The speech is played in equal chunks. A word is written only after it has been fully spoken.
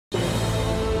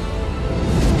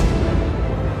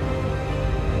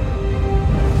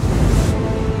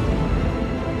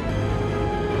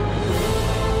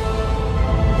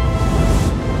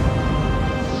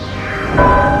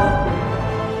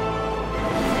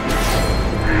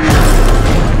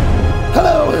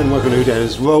and welcome to Who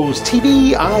Dares Rolls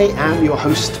TV. I am your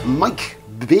host, Mike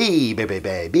B.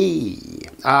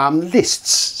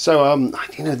 Lists. So,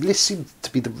 lists seem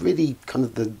to be the really kind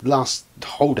of the last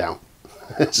holdout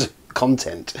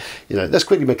content. Let's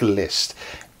quickly make a list.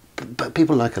 But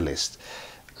people like a list.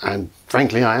 And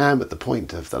frankly, I am at the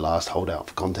point of the last holdout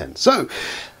for content. So,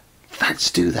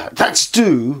 let's do that. Let's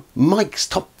do Mike's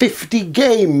top 50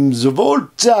 games of all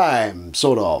time,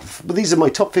 sort of. But these are my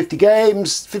top 50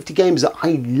 games that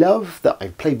I love, that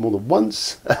I've played more than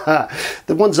once.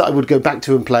 The ones that I would go back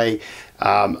to and play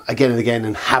again and again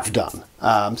and have done.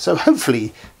 So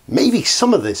hopefully, maybe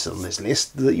some of this on this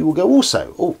list that you will go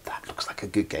also, oh, that looks like a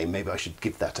good game, maybe I should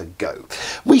give that a go.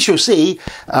 We shall see.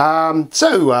 Let's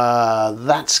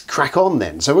crack on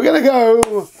then. So we're going to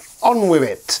go on with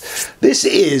it. This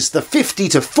is the 50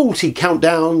 to 40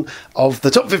 countdown of the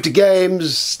top 50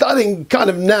 games, starting kind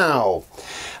of now.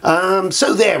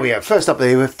 So there we are. First up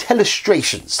there we have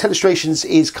Telestrations. Telestrations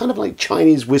is kind of like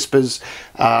Chinese whispers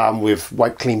with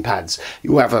white clean pads.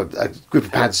 You have a group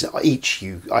of pads each.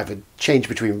 You either change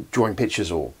between drawing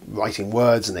pictures or writing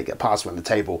words and they get passed around the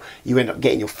table. You end up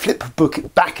getting your flip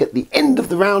book back at the end of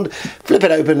the round, flip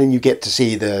it open and you get to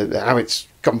see how it's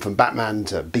come from Batman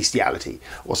to bestiality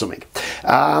or something.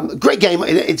 Great game.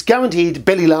 It's guaranteed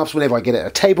belly laughs whenever I get it at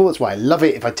a table. That's why I love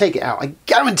it. If I take it out, I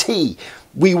guarantee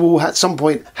we will at some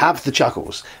point have the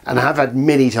chuckles, and I have had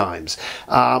many times.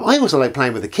 I also like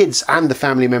playing with the kids and the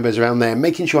family members around there,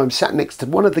 making sure I'm sat next to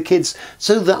one of the kids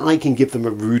so that I can give them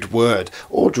a rude word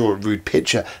or draw a rude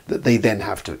picture that they then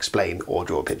have to explain or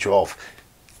draw a picture of.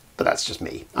 But that's just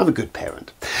me. I'm a good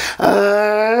parent.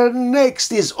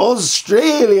 Next is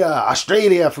Australia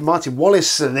from Martin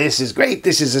Wallace, and this is great.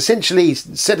 This is essentially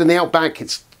set in the outback.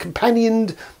 It's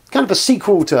companioned, kind of a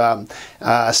sequel to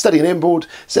Study in Emboard,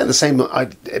 set in the same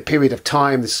period of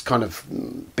time. This kind of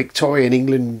Victorian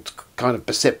England, kind of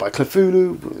beset by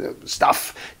Cthulhu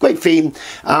stuff. Great theme.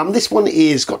 This one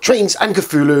is got trains and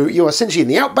Cthulhu. You're essentially in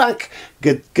the outback.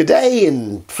 Good day,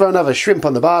 and throw another shrimp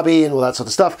on the barbie and all that sort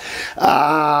of stuff.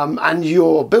 And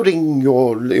you're building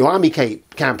your army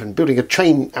camp and building a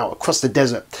train out across the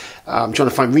desert. Trying to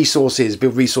find resources,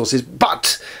 build resources,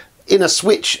 but in a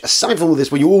switch, aside from all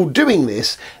this, when you're all doing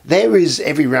this, there is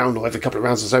every round or every couple of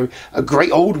rounds or so, a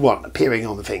great old one appearing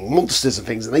on the thing, monsters and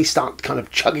things, and they start kind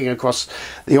of chugging across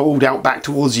the old outback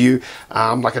towards you,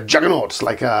 like a juggernaut,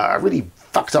 like a really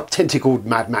fucked up tentacled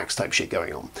Mad Max type shit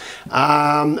going on.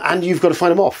 And you've got to fight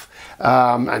them off.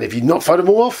 And if you not fight them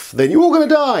all off, then you're all going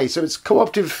to die. So it's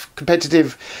cooperative,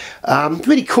 competitive,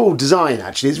 really cool design.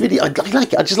 Actually, it's really I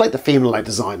like it. I just like the theme and like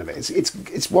design of it.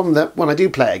 It's one that when I do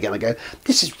play it again, I go,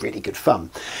 this is really good fun.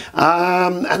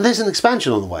 And there's an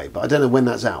expansion on the way, but I don't know when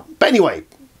that's out. But anyway,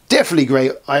 definitely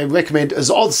great. I recommend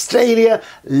as Australia.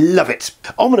 Love it.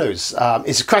 Ominos.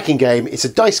 It's a cracking game. It's a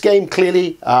dice game,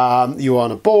 clearly. You're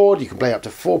on a board. You can play up to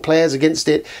 4 players against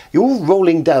it. You're all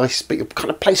rolling dice, but you're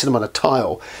kind of placing them on a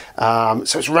tile.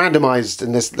 So it's randomized,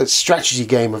 and there's the strategy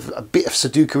game of a bit of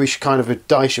Sudoku-ish kind of a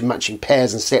dice. You're matching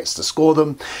pairs and sets to score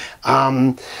them.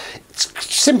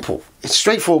 It's simple. It's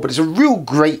straightforward, but it's a real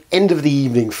great end of the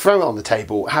evening. Throw it on the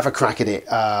table, have a crack at it.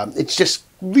 It's just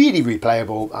really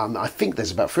replayable. I think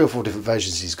there's about 3 or 4 different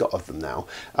versions he's got of them now,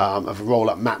 of a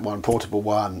roll-up mat one, portable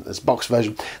one, there's a box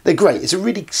version. They're great. It's a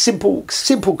really simple,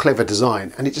 clever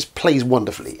design, and it just plays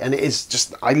wonderfully. And it is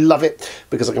just, I love it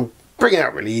because I can bring it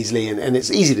out really easily, and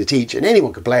it's easy to teach, and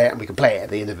anyone can play it, and we can play it at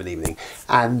the end of an evening.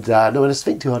 And no one has to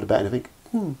think too hard about anything.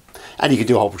 And you can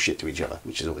do horrible shit to each other,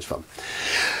 which is always fun.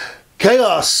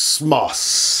 Chaos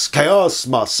Moss.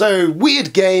 So,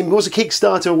 weird game. It was a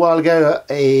Kickstarter a while ago.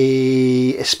 A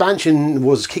expansion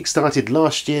was kickstarted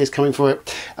last year. It's coming for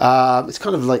it. It's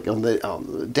kind of like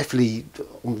definitely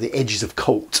on the edges of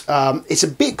cult. It's a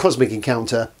bit Cosmic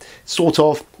Encounter, sort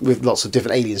of, with lots of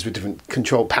different aliens with different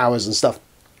control powers and stuff.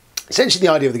 Essentially,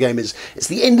 the idea of the game is it's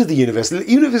the end of the universe. The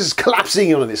universe is collapsing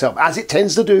in on itself, as it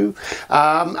tends to do.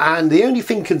 And the only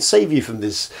thing can save you from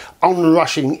this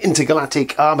onrushing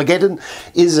intergalactic Armageddon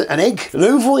is an egg, an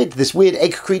ovoid, this weird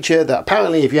egg creature that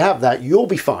apparently if you have that, you'll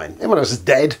be fine. Everyone else is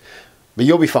dead, but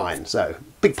you'll be fine. So,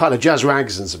 big pile of jazz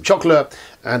rags and some chocolate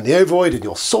and the ovoid, and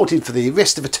you're sorted for the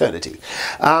rest of eternity.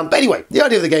 But anyway, the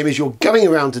idea of the game is you're going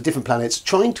around to different planets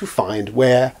trying to find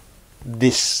where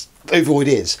this ovoid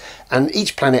is, and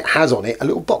each planet has on it a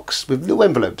little box with little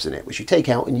envelopes in it which you take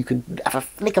out and you can have a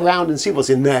flick around and see what's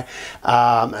in there,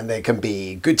 and there can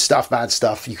be good stuff, bad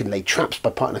stuff. You can lay traps by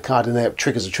putting a card in there. It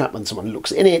triggers a trap when someone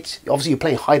looks in it. Obviously you're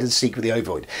playing hide and seek with the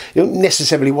ovoid. You don't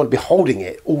necessarily want to be holding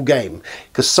it all game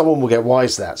because someone will get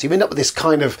wise to that, so you end up with this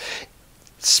kind of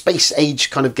space age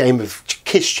kind of game of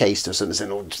kiss chase to a certain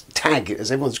extent, or tag,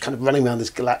 as everyone's kind of running around this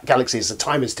galaxy as the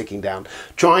time is ticking down,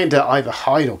 trying to either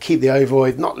hide or keep the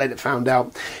ovoid, not let it found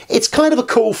out. It's kind of a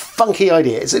cool, funky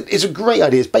idea. It's a great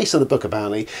idea. It's based on the book,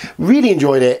 apparently. Really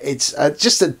enjoyed it. It's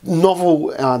just a novel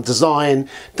design.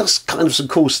 Does kind of some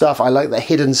cool stuff. I like the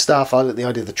hidden stuff. I like the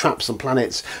idea of the traps on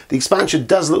planets. The expansion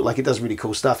does look like it does really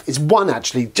cool stuff. It's one,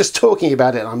 actually, just talking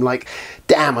about it, I'm like,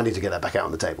 damn, I need to get that back out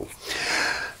on the table.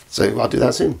 So I'll do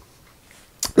that soon.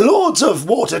 Lords of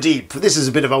Waterdeep. This is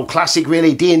a bit of old classic,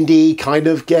 really. D&D kind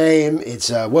of game. It's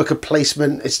a worker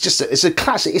placement. It's a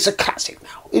classic. It's a classic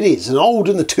now. It is an old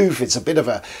in the tooth. It's a bit of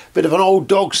an old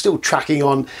dog, still tracking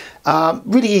on.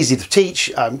 Really easy to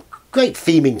teach. Great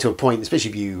theming to a point,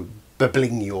 especially if you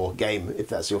bubbling your game, if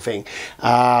that's your thing.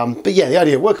 But yeah, the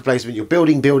idea of worker placement, you're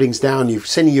building buildings down, you're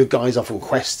sending your guys off on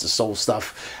quests to solve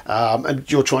stuff, and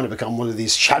you're trying to become one of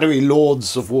these shadowy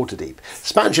lords of Waterdeep.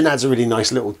 Expansion adds a really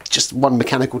nice little, just one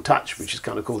mechanical touch, which is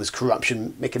kind of cool, this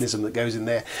corruption mechanism that goes in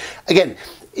there. Again,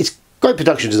 it's great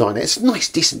production design. It's a nice,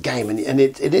 decent game, and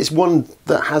it is one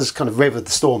that has kind of weathered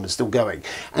the storm and still going.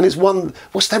 And it's one,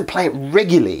 whilst I don't play it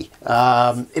regularly,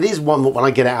 it is one that when I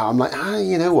get out, I'm like,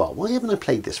 you know what, why haven't I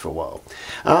played this for a while?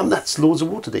 That's Lords of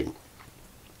Waterdeep.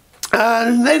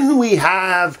 And then we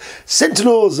have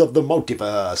Sentinels of the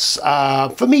Multiverse.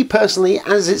 For me personally,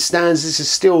 as it stands, this is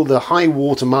still the high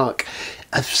watermark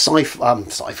of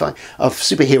sci-fi, of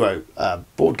superhero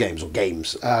board games or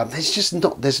games. There's just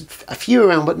not, there's a few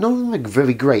around, but none of them are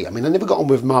very great. I mean, I never got on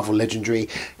with Marvel Legendary.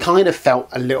 Kind of felt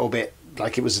a little bit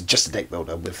like it was just a deck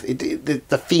builder. With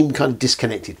the theme kind of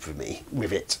disconnected for me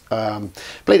with it.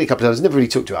 Played it a couple of times, never really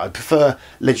took to it. I prefer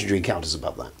Legendary Encounters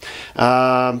above that.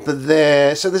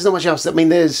 So there's not much else. I mean,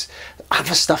 there's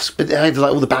other stuff, but like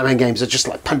all the Batman games are just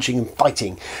like punching and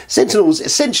fighting. Sentinels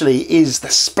essentially is the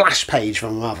splash page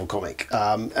from a Marvel comic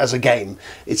as a game.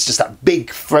 It's just that big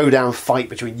throwdown fight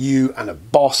between you and a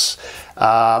boss.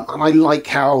 And I like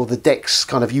how the decks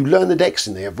kind of, you learn the decks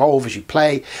and they evolve as you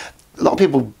play. A lot of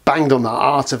people banged on the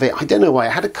art of it. I don't know why.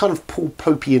 It had a kind of Paul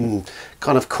Popian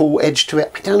kind of cool edge to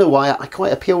it. I don't know why. It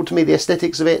quite appealed to me, the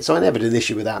aesthetics of it, so I never did an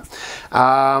issue with that.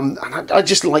 And I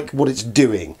just like what it's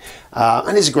doing.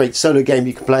 And it's a great solo game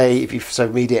you can play if you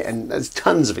so need it, and there's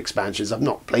tons of expansions. I've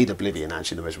not played Oblivion,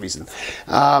 actually, the most recent.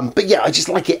 But yeah, I just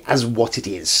like it as what it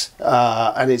is.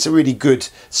 And it's a really good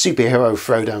superhero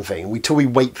throwdown thing. Till we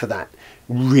wait for that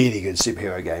really good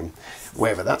superhero game,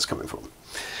 wherever that's coming from.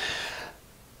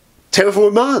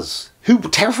 Terraforming Mars.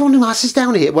 Terraforming Mars is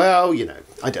down here? Well, you know,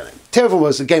 I don't know. Terraforming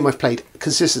Mars is a game I've played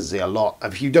consistently a lot.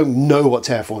 If you don't know what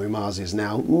Terraforming Mars is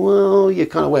now, well, you're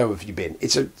kind of where have you been?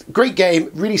 It's a great game,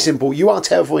 really simple. You are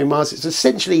Terraforming Mars. It's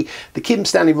essentially the Kim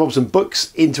Stanley Robinson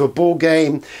books into a board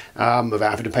game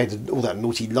without having to pay all that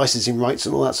naughty licensing rights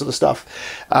and all that sort of stuff.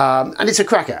 And it's a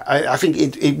cracker. I think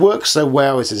it works so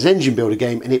well. It's an engine builder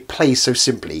game, and it plays so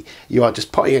simply. You are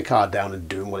just putting a card down and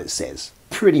doing what it says.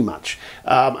 Pretty much,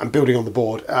 and building on the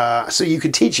board, so you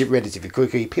can teach it relatively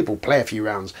quickly. People play a few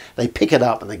rounds, they pick it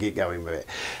up and they get going with it,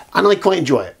 and I quite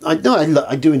enjoy it. I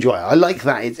do enjoy it. I like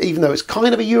that. Even though it's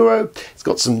kind of a Euro, it's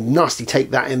got some nasty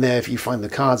take that in there. If you find the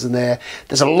cards in there,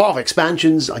 there's a lot of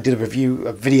expansions. I did a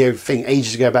video thing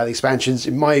ages ago about the expansions.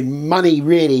 In my money,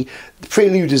 really, the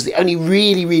Prelude is the only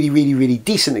really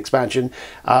decent expansion,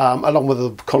 along with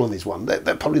the Colonies one. They're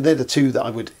the two that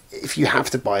I would. If you have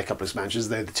to buy a couple of expansions,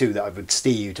 they're the two that I would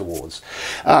steer you towards.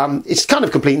 It's kind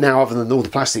of complete now, other than all the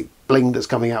plastic bling that's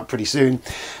coming out pretty soon.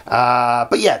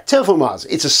 But yeah, Terraforming Mars.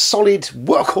 It's a solid,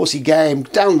 workhorsey game,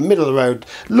 down the middle of the road.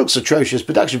 Looks atrocious.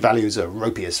 Production values are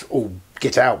ropey as all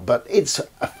get out, but it's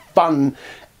a fun,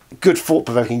 good,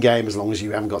 thought-provoking game as long as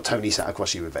you haven't got Tony sat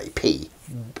across you with AP.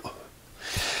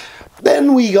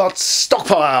 Then we got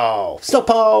Stockpile.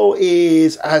 Stockpile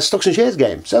is a stocks and shares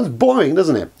game. Sounds boring,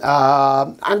 doesn't it?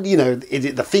 And you know,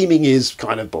 the theming is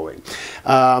kind of boring.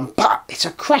 But it's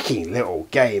a cracking little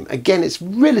game. Again, it's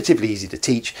relatively easy to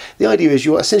teach. The idea is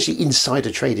you're essentially insider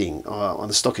trading on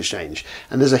the stock exchange.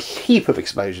 And there's a heap of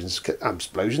explosions.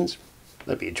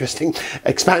 That'd be interesting.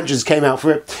 Expansions came out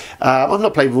for it. I've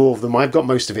not played all of them. I've got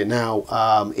most of it now.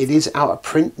 It is out of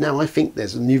print now, I think.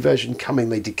 There's a new version coming.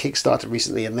 They did Kickstarter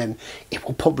recently, and then it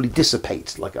will probably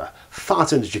dissipate like a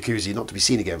fart in a jacuzzi, not to be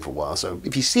seen again for a while. So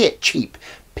if you see it cheap,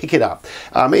 pick it up.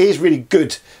 It is really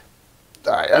good.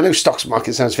 I know stocks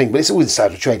market sounds a thing, but it's all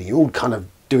insider trading. You're all kind of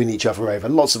doing each other over.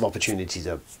 Lots of opportunities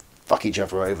to fuck each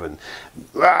other over, and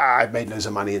I've made loads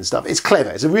of money and stuff. It's clever.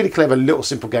 It's a really clever little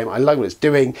simple game. I like what it's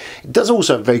doing. It does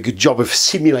also a very good job of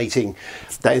simulating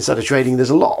that insider trading.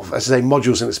 There's a lot of, as I say,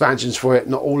 modules and expansions for it.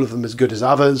 Not all of them as good as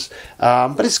others,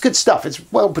 but it's good stuff. It's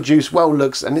well produced, well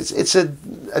looks, and it's a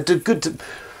good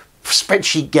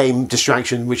spreadsheet game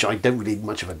distraction, which I don't really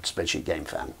much of a spreadsheet game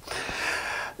fan.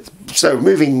 So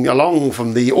moving along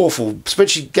from the awful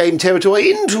spreadsheet game territory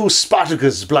into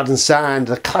Spartacus Blood and Sand,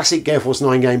 a classic Gale Force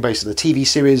 9 game based on the TV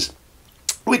series,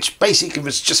 which basically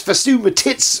was just festooned with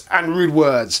tits and rude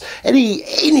words. Any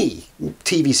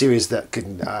TV series that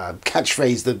can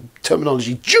catchphrase the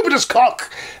terminology Jupiter's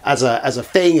cock as a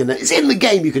thing, and it's in the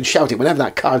game, you can shout it whenever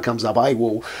that card comes up. I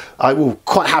will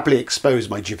quite happily expose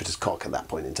my Jupiter's cock at that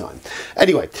point in time.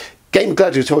 Anyway, game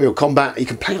gladiatorial combat. You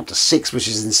can play up to 6, which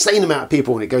is an insane amount of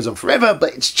people, and it goes on forever,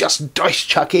 but it's just dice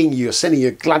chucking. You're sending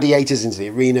your gladiators into the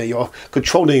arena. You're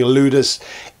controlling a ludus.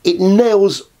 It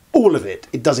nails all of it.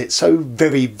 It does it so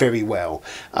very, very well.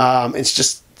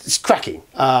 It's cracking.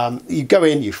 You go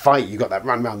in, you fight, you got that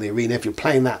run around the arena. If you're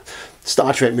playing that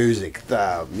Star Trek music,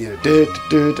 I'll play that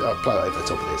over the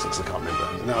top of this because I can't remember.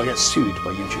 And then I'll get sued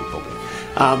by YouTube probably.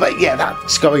 But yeah,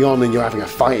 that's going on and you're having a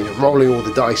fight and you're rolling all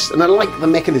the dice. And I like the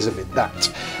mechanism in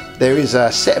that there is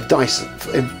a set of dice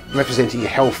representing your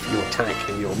health, your attack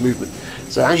and your movement.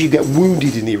 So as you get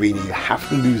wounded in the arena, you have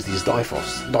to lose these dice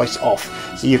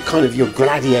off. So your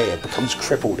gladiator becomes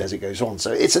crippled as it goes on.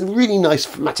 So it's a really nice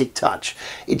thematic touch.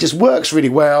 It just works really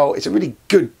well. It's a really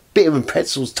good beer and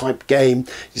pretzels type game.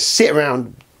 You sit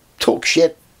around, talk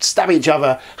shit, stab each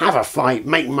other, have a fight,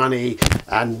 make money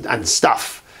and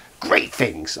stuff. Great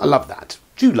things. I love that.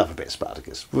 Do love a bit of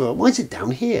Spartacus. Well, why is it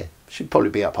down here? Should probably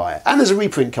be up higher. And there's a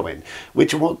reprint coming,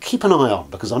 which I'll keep an eye on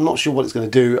because I'm not sure what it's going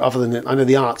to do. Other than I know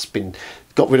the art's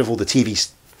got rid of all the TV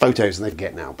photos and they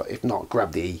get now. But if not,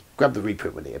 grab the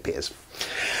reprint when it appears.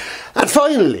 And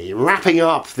finally, wrapping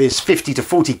up this 50 to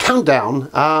 40 countdown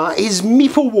is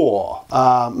Meeple War.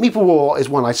 Meeple War is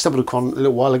one I stumbled upon a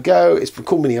little while ago. It's from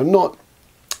Cool Mini or Not.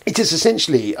 It is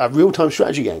essentially a real-time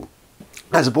strategy game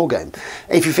as a board game.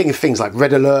 If you think of things like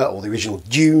Red Alert or the original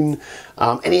Dune,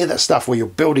 any of that stuff where you're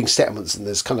building settlements and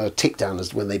there's kind of a tick down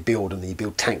as when they build and you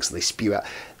build tanks and they spew out,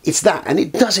 it's that, and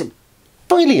it does it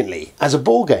brilliantly as a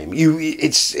board game.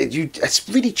 It's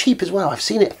really cheap as well. I've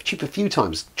seen it cheap a few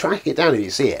times. Track it down if you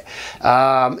see it.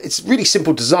 It's really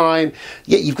simple design.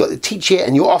 Yet you've got to teach it,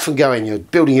 and you're often going. You're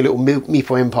building your little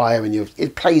Meeple empire, and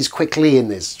it plays quickly,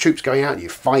 and there's troops going out, and you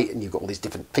fight, and you've got all these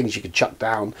different things you can chuck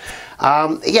down.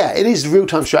 Yeah, it is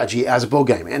real-time strategy as a board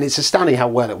game, and it's astounding how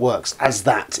well it works as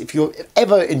that. If you've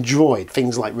ever enjoyed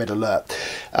things like Red Alert,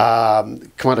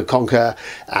 Command & Conquer,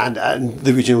 and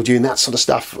the original Dune, that sort of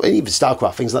stuff, and even StarCraft,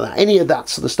 things like that, any of that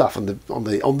sort of stuff on the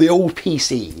old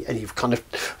PC, and you've kind of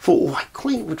thought, oh, I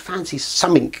quite would fancy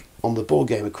something on the board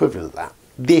game equivalent of that.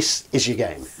 This is your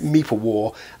game, Meeple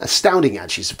War. Astounding,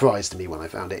 actually, surprise to me when I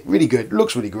found it. Really good,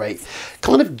 looks really great.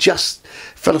 Kind of just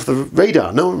fell off the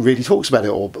radar. No one really talks about it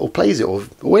or plays it or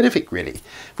anything really,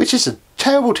 which is a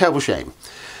terrible, terrible shame.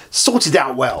 Sorted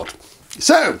out world.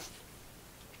 So,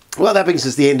 well, that brings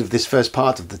us to the end of this first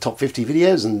part of the top 50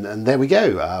 videos, and there we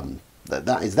go.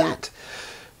 That is that.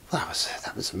 Well,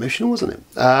 that was emotional, wasn't it?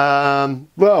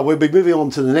 Well, we'll be moving on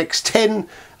to the next 10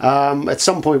 at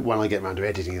some point when I get around to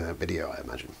editing that video, I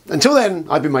imagine. Until then,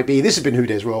 I've been Mike B. This has been Who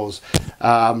Dares Rolls.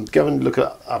 Go and look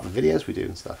at other videos we do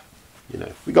and stuff. You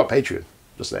know, we got Patreon.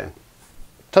 Just saying.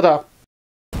 Ta-da!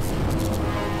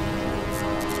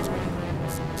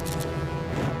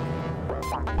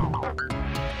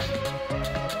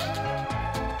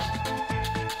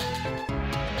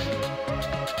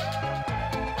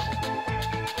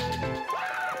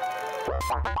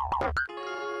 Bye.